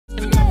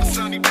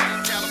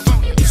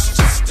It's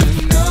just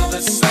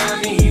another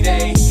sunny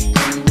day,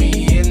 and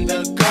we in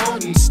the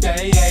Golden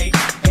State,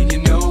 and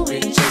you know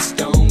it just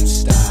don't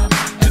stop.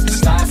 As we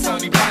slide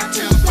sunny back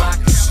to the block,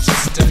 it's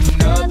just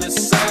another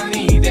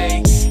sunny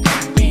day,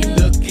 and we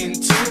looking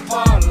to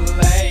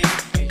parlay.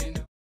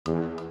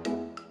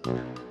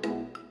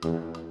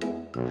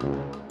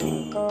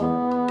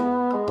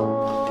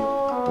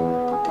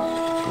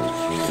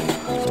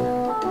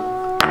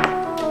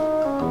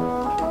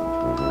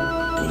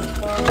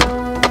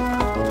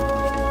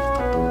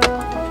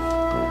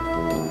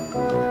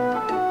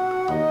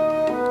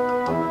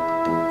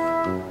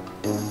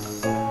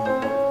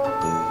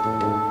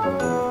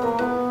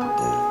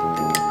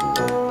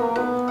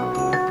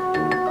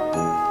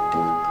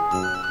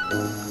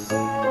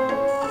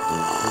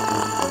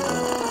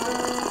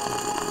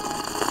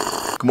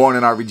 Good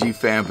morning, RBG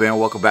fan band.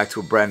 Welcome back to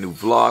a brand new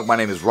vlog. My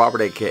name is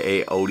Robert,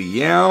 aka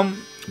ODM.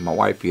 My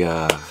wifey,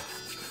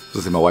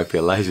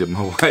 Elijah.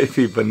 My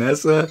wifey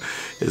Vanessa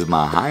is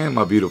my high and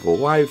my beautiful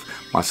wife.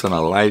 My son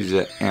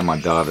Elijah and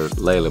my daughter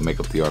Layla make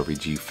up the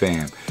RBG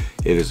fam.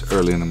 It is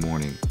early in the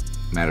morning.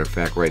 Matter of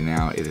fact, right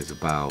now it is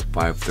about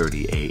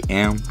 5:30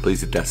 a.m.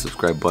 Please hit that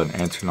subscribe button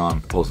and turn on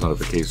post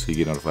notifications so you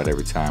get notified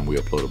every time we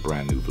upload a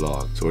brand new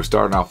vlog. So we're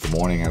starting off the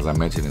morning. As I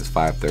mentioned, it's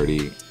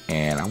 5:30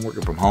 and I'm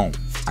working from home.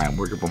 I am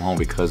working from home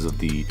because of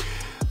the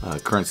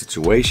current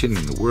situation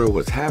in the world,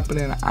 what's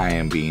happening. I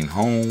am being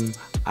home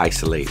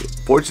isolated.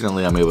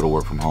 Fortunately, I'm able to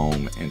work from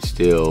home and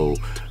still,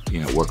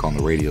 work on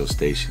the radio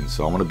station.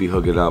 So I'm gonna be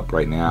hooking up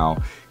right now,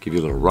 give you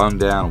a little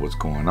rundown of what's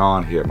going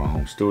on here at my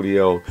home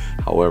studio.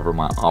 However,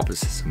 my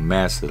office is a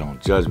mess, so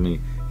don't judge me.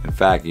 In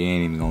fact, you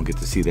ain't even gonna get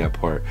to see that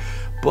part,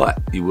 but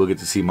you will get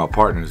to see my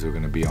partners who are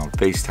gonna be on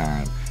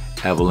FaceTime,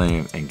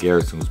 Evelyn and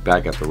Garrison, who's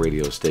back at the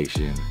radio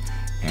station,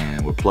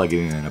 and we're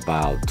plugging in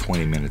about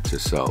 20 minutes or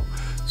so.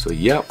 So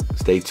yep,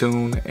 stay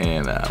tuned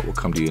and we'll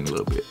come to you in a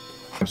little bit.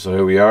 So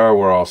here we are,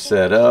 we're all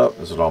set up.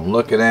 This is what I'm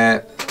looking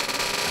at.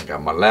 I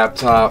got my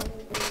laptop,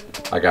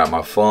 I got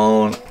my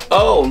phone.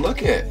 Oh,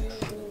 look it.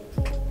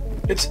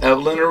 It's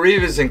Evelyn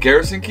Arribas and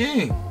Garrison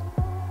King.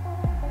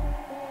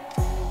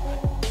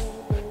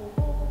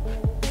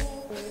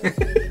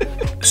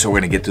 So we're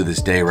gonna get through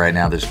this day right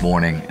now, this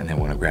morning, and then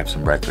we're gonna grab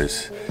some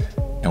breakfast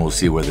and we'll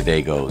see where the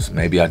day goes.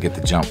 Maybe I'll get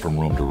to jump from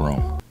room to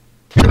room.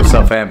 What's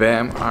up, fam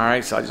bam? All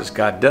right, so I just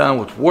got done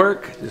with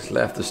work. Just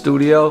left the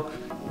studio,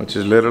 which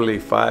is literally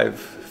 5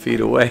 feet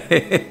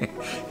away.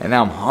 And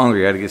now I'm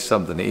hungry, I gotta get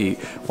something to eat.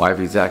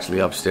 Wifey's actually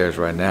upstairs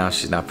right now.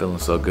 She's not feeling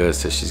so good,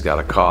 says she's got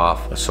a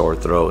cough, a sore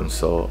throat, and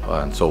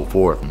so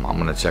forth. I'm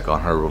gonna check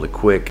on her really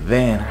quick.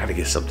 Then I gotta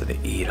get something to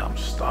eat, I'm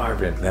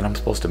starving. Then I'm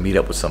supposed to meet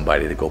up with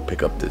somebody to go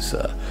pick up this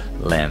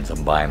lens.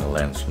 I'm buying a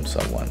lens from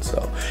someone,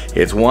 so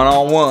it's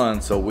one-on-one,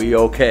 so we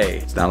okay.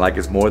 It's not like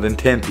it's more than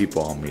 10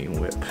 people I'm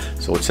meeting with.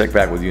 So we'll check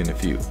back with you in a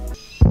few.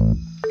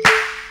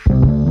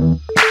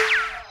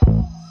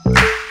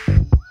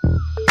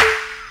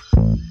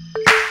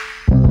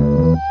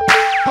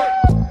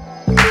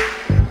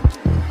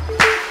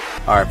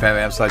 All right,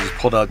 fam, so I just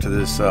pulled up to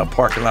this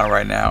parking lot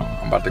right now.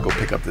 I'm about to go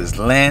pick up this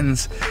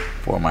lens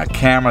for my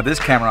camera. This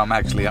camera I'm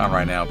actually on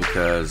right now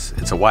because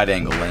it's a wide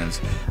angle lens.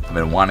 I've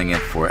been wanting it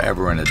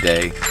forever and a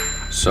day.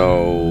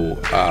 So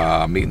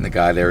meeting the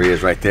guy, there he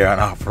is right there on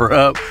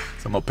OfferUp.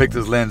 So I'm gonna pick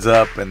this lens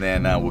up and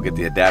then we'll get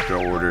the adapter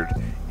ordered.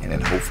 And then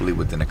hopefully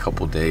within a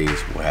couple days,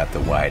 we'll have the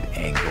wide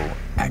angle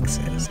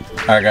access.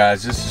 All right,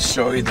 guys, just to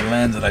show you the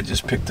lens that I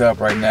just picked up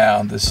right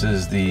now. This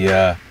is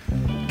the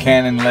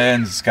Canon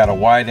lens. It's got a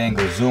wide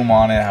angle zoom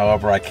on it.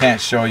 However, I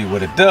can't show you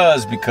what it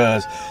does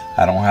because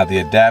I don't have the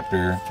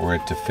adapter for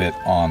it to fit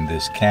on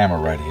this camera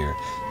right here.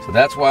 So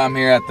that's why I'm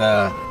here at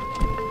the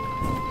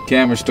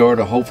camera store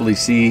to hopefully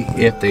see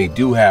if they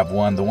do have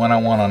one. The one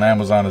I want on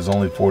Amazon is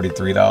only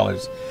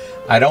 $43.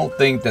 I don't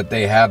think that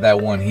they have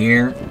that one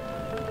here,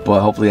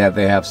 but hopefully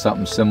they have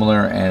something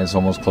similar and it's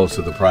almost close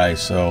to the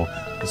price. So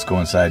let's go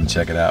inside and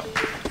check it out.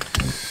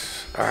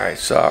 All right,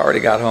 so I already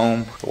got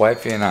home. The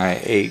wifey and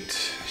I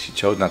ate. She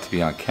chose not to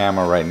be on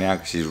camera right now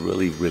because she's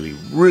really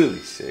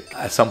sick.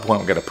 At some point,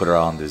 we're gonna put her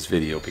on this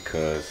video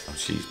because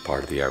she's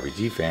part of the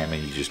RBG family.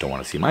 You just don't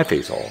want to see my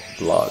face all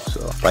vlog.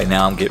 So right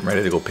now, I'm getting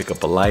ready to go pick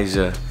up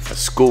Elijah at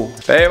school.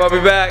 Babe, I'll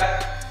be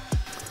back.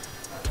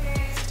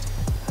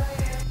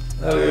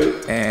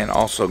 Hello. And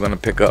also gonna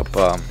pick up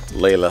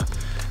Layla,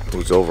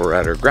 who's over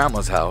at her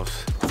grandma's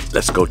house.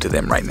 Let's go to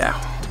them right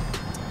now.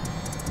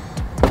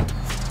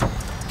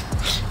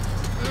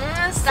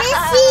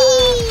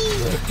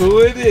 Look who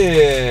it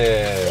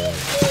is.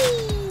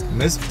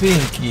 Miss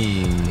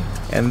Pinky.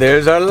 And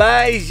there's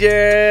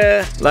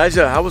Elijah.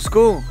 Elijah, how was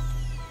school?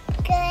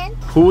 Good.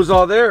 Who was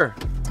all there?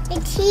 The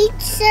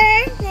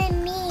teacher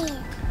and me.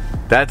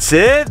 That's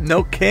it?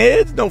 No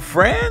kids? No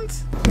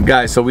friends?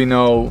 Guys, so we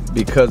know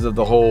because of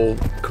the whole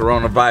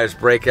coronavirus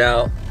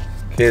breakout,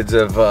 kids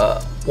have,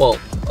 well,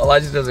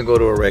 Elijah doesn't go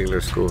to a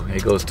regular school. He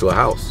goes to a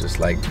house just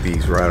like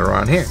these right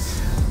around here.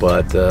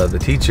 But the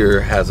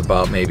teacher has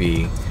about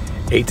maybe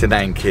 8 to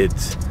 9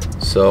 kids.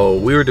 So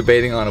we were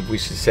debating on if we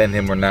should send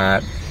him or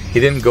not. He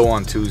didn't go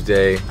on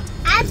Tuesday.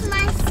 I That's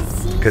my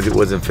seat. because he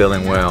wasn't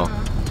feeling well.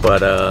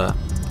 But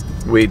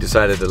we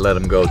decided to let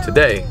him go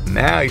today.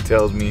 Now he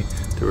tells me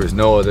there was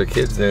no other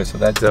kids there, so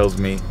that tells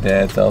me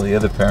that all the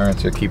other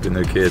parents are keeping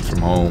their kids from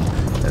home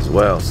as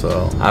well.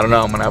 So I don't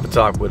know, I'm gonna have a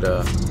talk with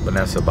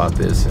Vanessa about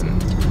this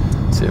and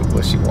see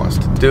what she wants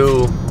to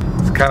do.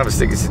 It's kind of a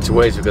sticky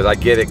situation because I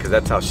get it, because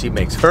that's how she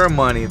makes her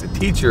money. The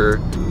teacher,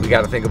 we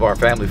gotta think of our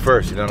family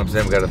first, you know what I'm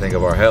saying? We gotta think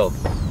of our health.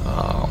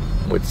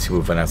 We'll see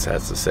what Vanessa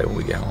has to say when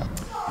we get home.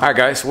 All right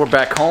guys, so we're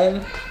back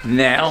home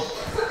now.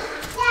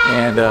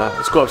 And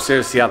let's go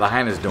upstairs to see how the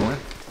Hyena's doing.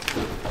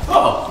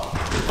 Oh,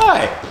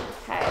 hi.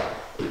 Hi.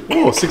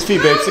 Oh, 6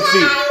 feet, babe, 6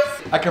 feet.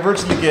 I can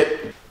virtually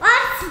get,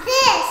 What's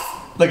this?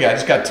 look, I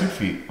just got 2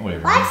 feet. Wait a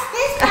minute. What's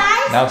this,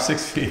 guys? Now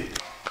 6 feet.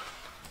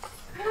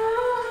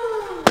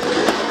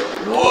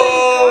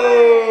 Whoa!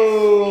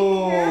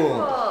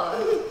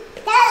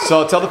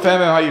 So tell the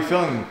family how you're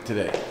feeling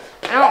today.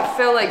 I don't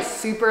feel like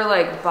super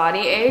like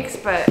body aches,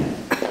 but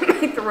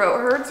my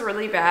throat hurts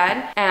really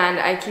bad and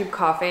I keep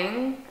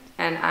coughing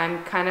and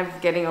I'm kind of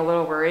getting a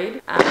little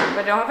worried. But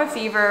I don't have a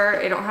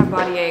fever, I don't have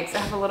body aches, I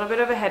have a little bit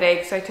of a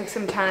headache, so I took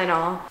some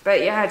Tylenol.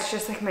 But yeah, it's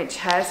just like my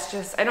chest,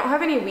 I don't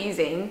have any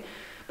wheezing,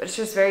 but it's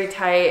just very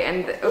tight,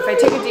 and if I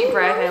take a deep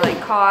breath, I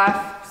like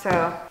cough,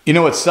 so. You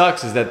know what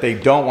sucks is that they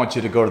don't want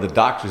you to go to the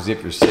doctors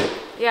if you're sick.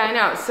 Yeah, I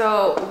know.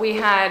 So we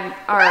had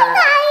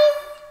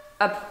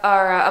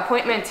our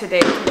appointment today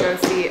to go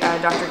see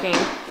Dr. King.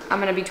 I'm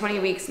gonna be 20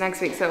 weeks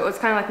next week, so it was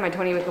kind of like my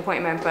 20-week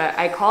appointment, but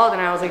I called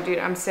and I was like, dude,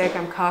 I'm sick,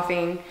 I'm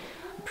coughing.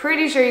 I'm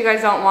pretty sure you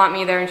guys don't want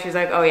me there, and she's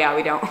like, oh yeah,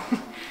 we don't.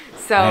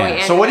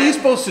 So what are you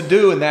supposed to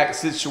do in that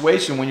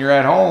situation when you're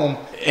at home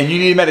and you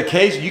need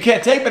medication? You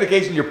can't take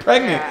medication, you're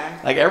pregnant. Yeah.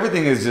 Like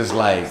everything is just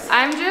like.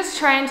 I'm just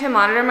trying to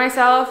monitor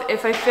myself.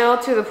 If I feel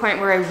to the point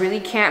where I really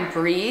can't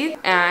breathe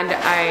and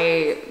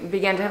I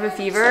begin to have a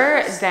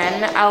fever,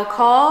 then I'll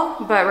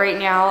call. But right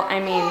now, I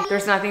mean,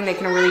 there's nothing they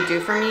can really do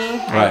for me.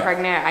 I'm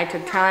pregnant, I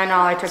took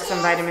Tylenol, I took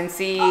some vitamin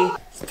C.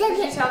 Did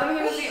you tell them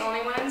he was the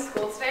only one in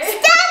school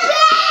today?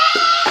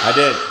 I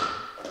did.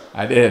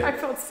 I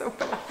felt so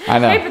bad. I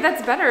know. Hey, but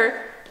that's better.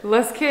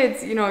 Less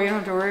kids, you know, you don't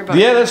have to worry about.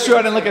 Yeah, that's true.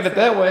 I didn't look at it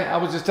that way. I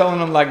was just telling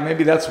them like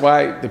maybe that's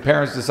why the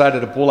parents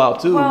decided to pull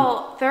out too.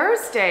 Well,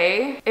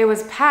 Thursday it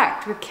was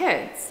packed with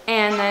kids,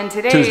 and then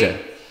today.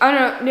 Tuesday. Oh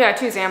no, yeah,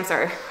 Tuesday. I'm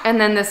sorry.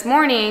 And then this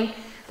morning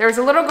there was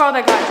a little girl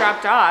that got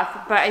dropped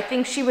off, but I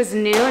think she was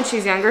new and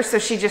she's younger, so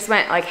she just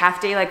went like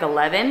half day, like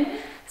 11.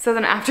 So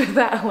then after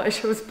that,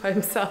 Elijah was by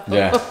himself.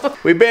 Yeah.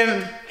 We've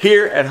been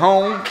here at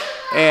home,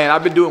 and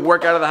I've been doing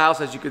work out of the house,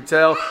 as you can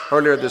tell,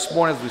 earlier this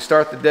morning as we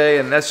start the day,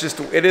 and that's just,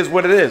 it is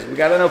what it is. We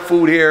got enough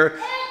food here.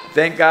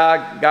 Thank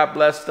God, God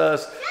blessed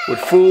us with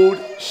food,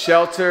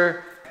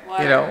 shelter,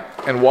 you know,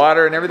 and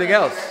water and everything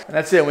else. And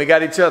that's it, and we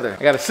got each other.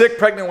 I got a sick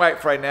pregnant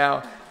wife right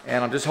now,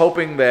 and I'm just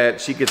hoping that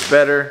she gets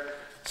better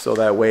so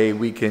that way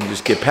we can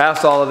just get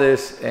past all of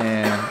this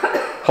and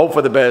hope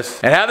for the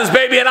best and have this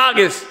baby in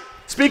August.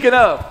 Speaking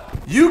of,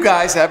 you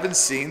guys haven't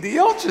seen the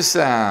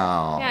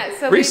ultrasound. Yeah,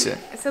 so recent.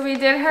 So we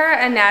did her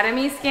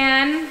anatomy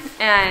scan,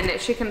 and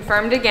she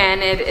confirmed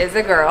again it is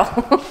a girl.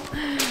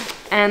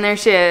 And there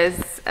she is.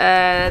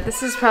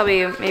 This is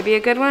probably maybe a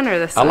good one, or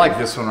this one? I like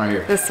this one right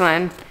here. This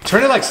one.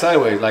 Turn it like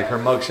sideways, like her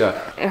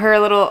mugshot. Her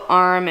little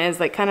arm is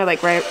like kind of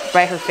like right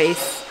by her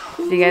face.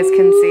 If you guys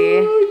can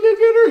see. Look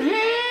at her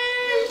hand.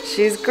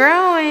 She's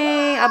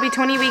growing. I'll be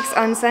 20 weeks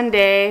on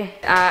Sunday.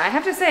 I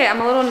have to say, I'm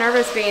a little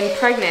nervous being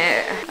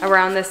pregnant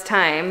around this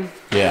time.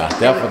 Yeah,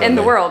 definitely. In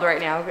the world right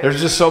now.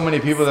 There's just so many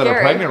people that are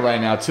pregnant right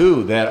now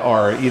too that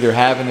are either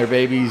having their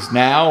babies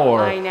now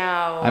or. I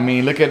know. I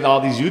mean, look at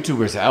all these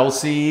YouTubers.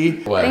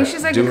 Elsie. I think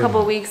she's like a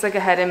couple weeks like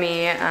ahead of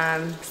me.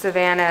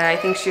 Savannah, I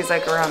think she's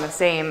like around the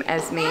same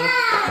as me.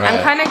 Right.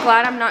 I'm kind of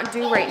glad I'm not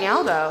due right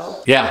now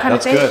though. Yeah, I'm kind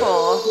of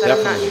thankful that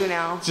definitely. I'm not due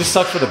now. It just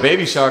sucks for the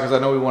baby shower because I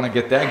know we want to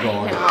get that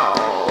going.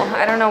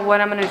 I don't know what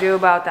I'm gonna do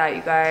about that,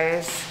 you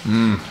guys.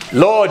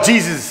 Lord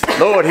Jesus,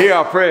 Lord, hear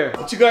our prayer.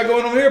 What you got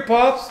going on here,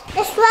 Pops? The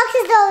truck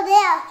is over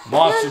there.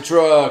 Monster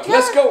truck.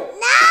 Let's go. No!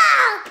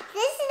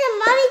 This is the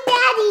mommy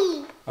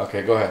daddy.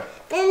 Okay, go ahead.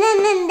 And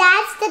then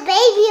that's the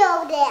baby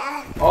over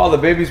there. Oh, the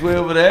baby's way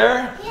over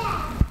there?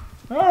 Yeah.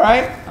 All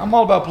right. I'm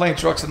all about playing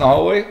trucks in the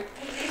hallway.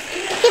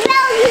 Get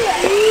out here.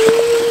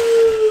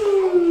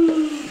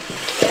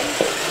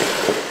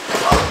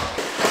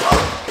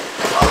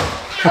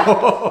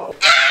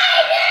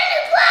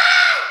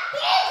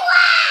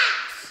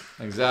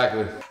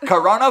 Exactly.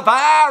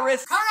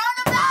 Coronavirus.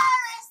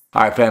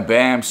 All right, fam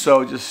bam.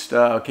 So just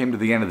came to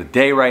the end of the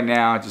day right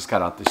now. I just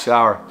got out the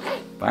shower.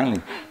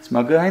 Finally.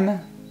 Smell good, ain't it?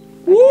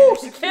 Woo!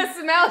 I can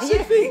smell you.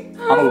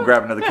 I'm gonna go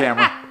grab another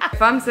camera.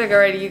 If I'm sick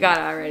already, you got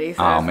it already.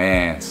 So. Oh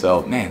man.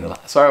 So man,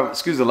 sorry.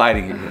 Excuse the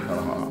lighting here.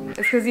 It's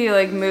because you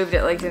like moved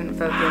it, like didn't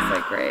focus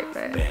like right,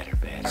 but.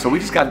 Better. So we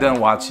just got done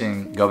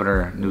watching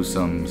Governor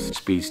Newsom's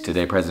speech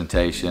today,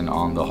 presentation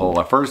on the whole.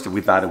 At first we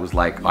thought it was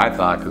like, I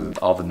thought because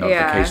all the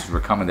notifications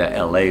were coming that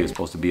LA was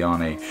supposed to be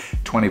on a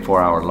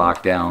 24-hour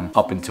lockdown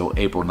up until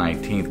April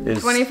 19th.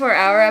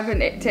 24-hour up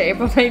to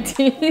April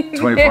 19th.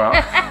 24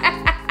 hours.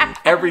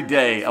 every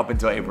day up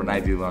until April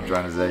 19th, what I'm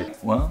trying to say.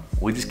 Well,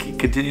 we just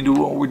continue to do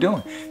what we're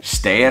doing.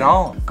 Stay at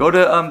home. Go to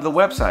the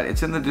website.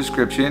 It's in the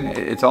description.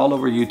 It's all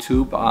over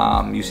YouTube.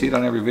 You see it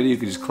on every video. You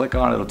can just click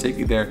on it. It'll take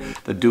you there.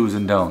 The do's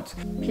and don'ts.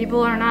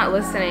 People are not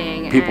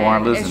listening. People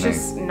aren't listening. It's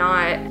just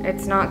not,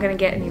 it's not gonna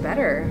get any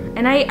better.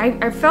 And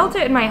I felt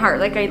it in my heart.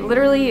 Like I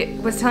literally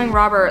was telling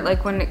Robert,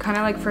 like when it kind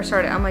of like first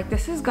started, I'm like,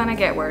 this is gonna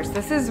get worse.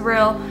 This is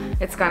real,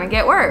 it's gonna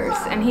get worse.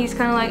 And he's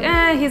kind of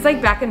like, he's like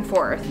back and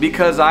forth.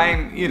 Because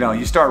you know,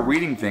 you start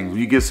reading things.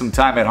 You get some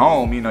time at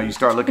home, you know, you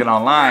start looking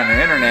online on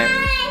the internet.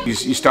 You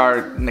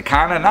start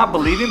kind of not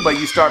believing, but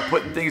you start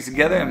putting things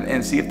together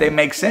and see if they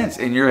make sense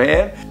in your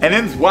head. And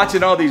then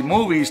watching all these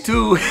movies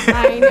too.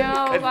 I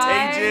know,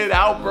 Contagion,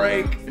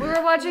 Outbreak. We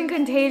were watching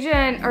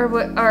Contagion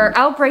or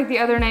Outbreak the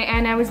other night,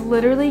 and I was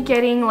literally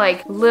getting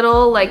like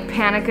little like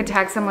panic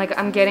attacks.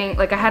 I'm getting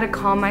like I had to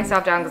calm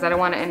myself down because I don't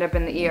want to end up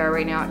in the ER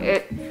right now.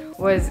 It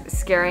was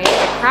scaring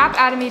the crap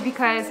out of me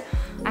because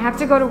I have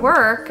to go to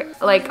work.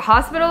 Like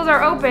hospitals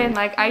are open,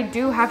 like I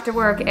do have to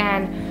work,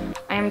 and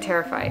I am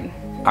terrified.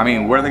 I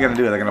mean, what are they gonna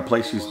do? They're gonna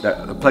place you in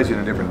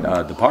a different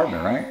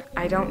department, right?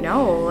 I don't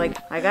know. Like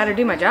I gotta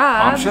do my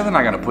job. I'm sure they're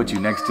not gonna put you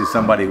next to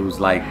somebody who's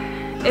like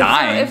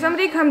dying. If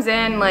somebody comes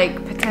in like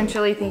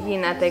potentially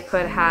thinking that they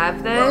could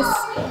have this,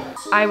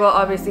 I will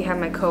obviously have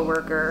my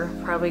coworker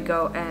probably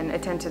go and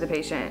attend to the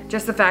patient.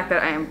 Just the fact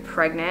that I am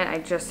pregnant,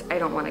 I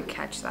don't want to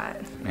catch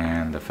that.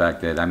 And the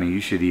fact that, I mean, you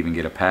should even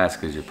get a pass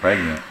because you're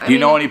pregnant. Do you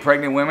know any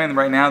pregnant women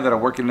right now that are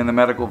working in the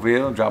medical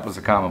field? Drop us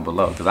a comment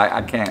below because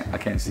I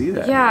can't see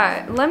that.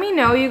 Yeah, let me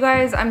know, you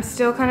guys. I'm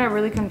still kind of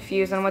really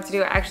confused on what to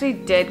do. I actually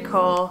did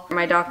call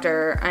my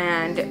doctor,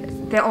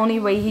 and the only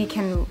way he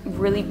can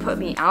really put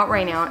me out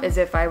right now is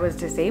if I was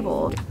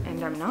disabled,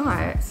 and I'm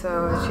not.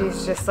 So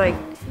she's just like,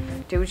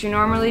 do what you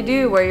normally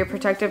do, wear your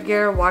protective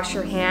gear, wash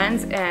your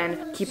hands, and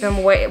keep them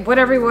away. What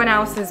everyone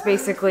else is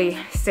basically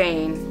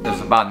saying. There's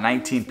about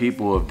 19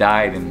 people who have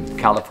died in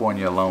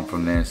California alone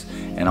from this,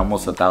 and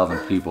almost 1,000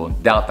 people,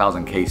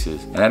 1,000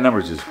 cases. And that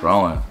number's just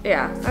growing.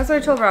 Yeah, that's what I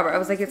told Robert. I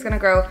was like, it's gonna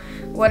grow.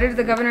 What did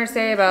the governor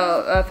say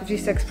about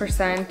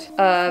 56%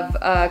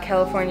 of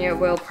California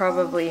will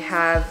probably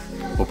have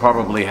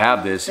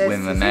this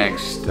in the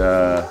next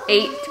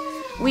 8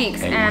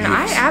 weeks. And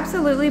I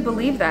absolutely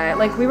believe that.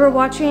 Like we were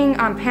watching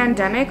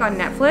Pandemic on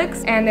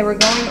Netflix, and they were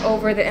going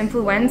over the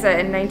influenza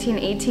in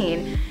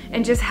 1918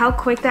 and just how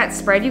quick that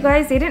spread, you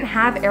guys. They didn't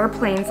have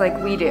airplanes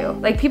like we do.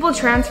 Like people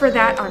transfer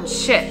that on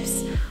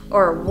ships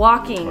or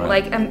walking.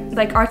 Right.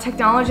 Like our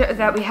technology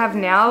that we have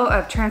now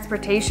of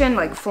transportation,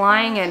 like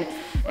flying and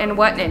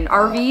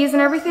RVs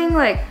and everything,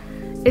 like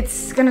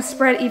it's gonna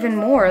spread even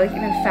more, like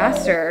even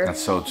faster.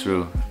 That's so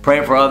true.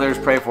 Pray for others,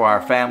 pray for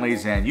our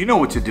families, and you know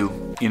what to do.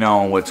 You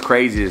know, what's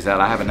crazy is that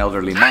I have an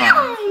elderly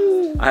mom.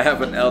 I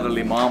have an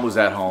elderly mom who's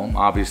at home,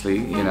 obviously,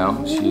 you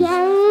know, she's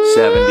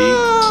 70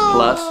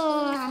 plus.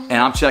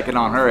 And I'm checking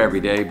on her every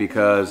day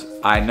because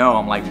I know,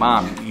 I'm like,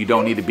 Mom, you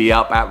don't need to be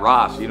up at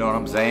Ross, you know what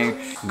I'm saying?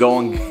 Go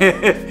and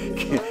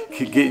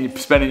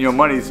spending your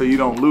money so you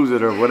don't lose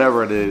it or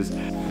whatever it is.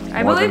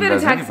 I believe it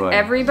attacks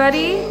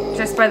everybody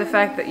just by the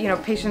fact that, you know,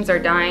 patients are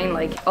dying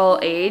like all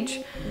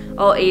ages,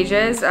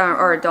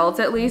 or adults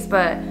at least,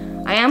 but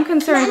I am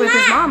concerned with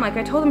his mom. Like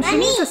I told him, she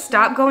needs to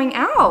stop going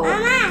out.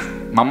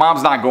 My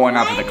mom's not going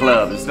out to the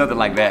club. It's nothing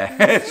like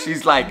that.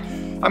 She's like,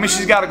 I mean,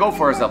 she's got to go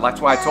for herself. That's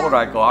why I told her,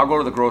 I'll go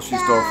to the grocery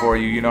store for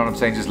you. You know what I'm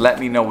saying? Just let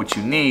me know what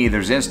you need.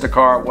 There's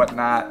Instacart,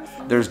 whatnot.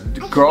 There's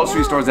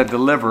grocery stores that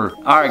deliver.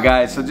 All right,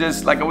 guys. So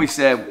just like we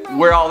said,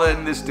 we're all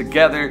in this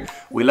together.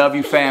 We love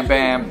you, Fam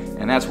Bam.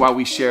 And that's why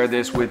we share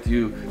this with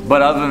you.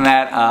 But other than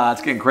that,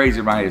 it's getting crazy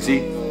around here.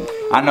 See?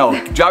 I know.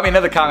 Drop me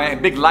another comment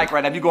and big like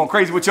right now if you're going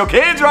crazy with your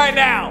kids right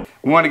now.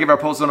 We want to give our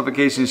post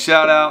notification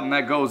shout out, and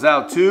that goes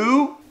out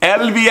to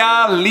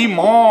Elvia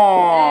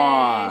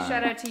Limon. Hey,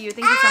 shout out to you.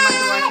 Thank you so much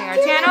for watching our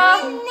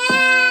channel.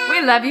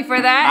 We love you for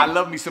that. I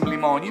love me some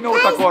limon. You know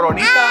what, the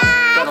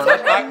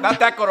coronitas? Not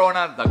that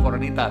corona, the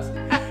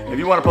coronitas. If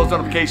you want to post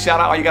notification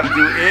shout out, all you got to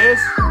do is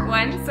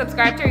 1,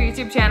 subscribe to our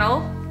YouTube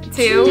channel.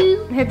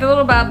 2, hit the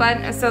little bell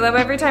button so that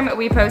every time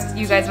we post,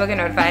 you guys will get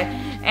notified.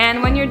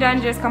 And when you're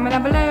done, just comment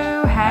down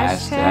below.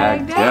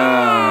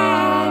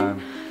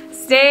 #done.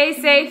 Stay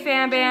safe,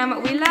 Fam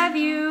Bam. We love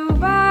you.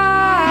 Bye.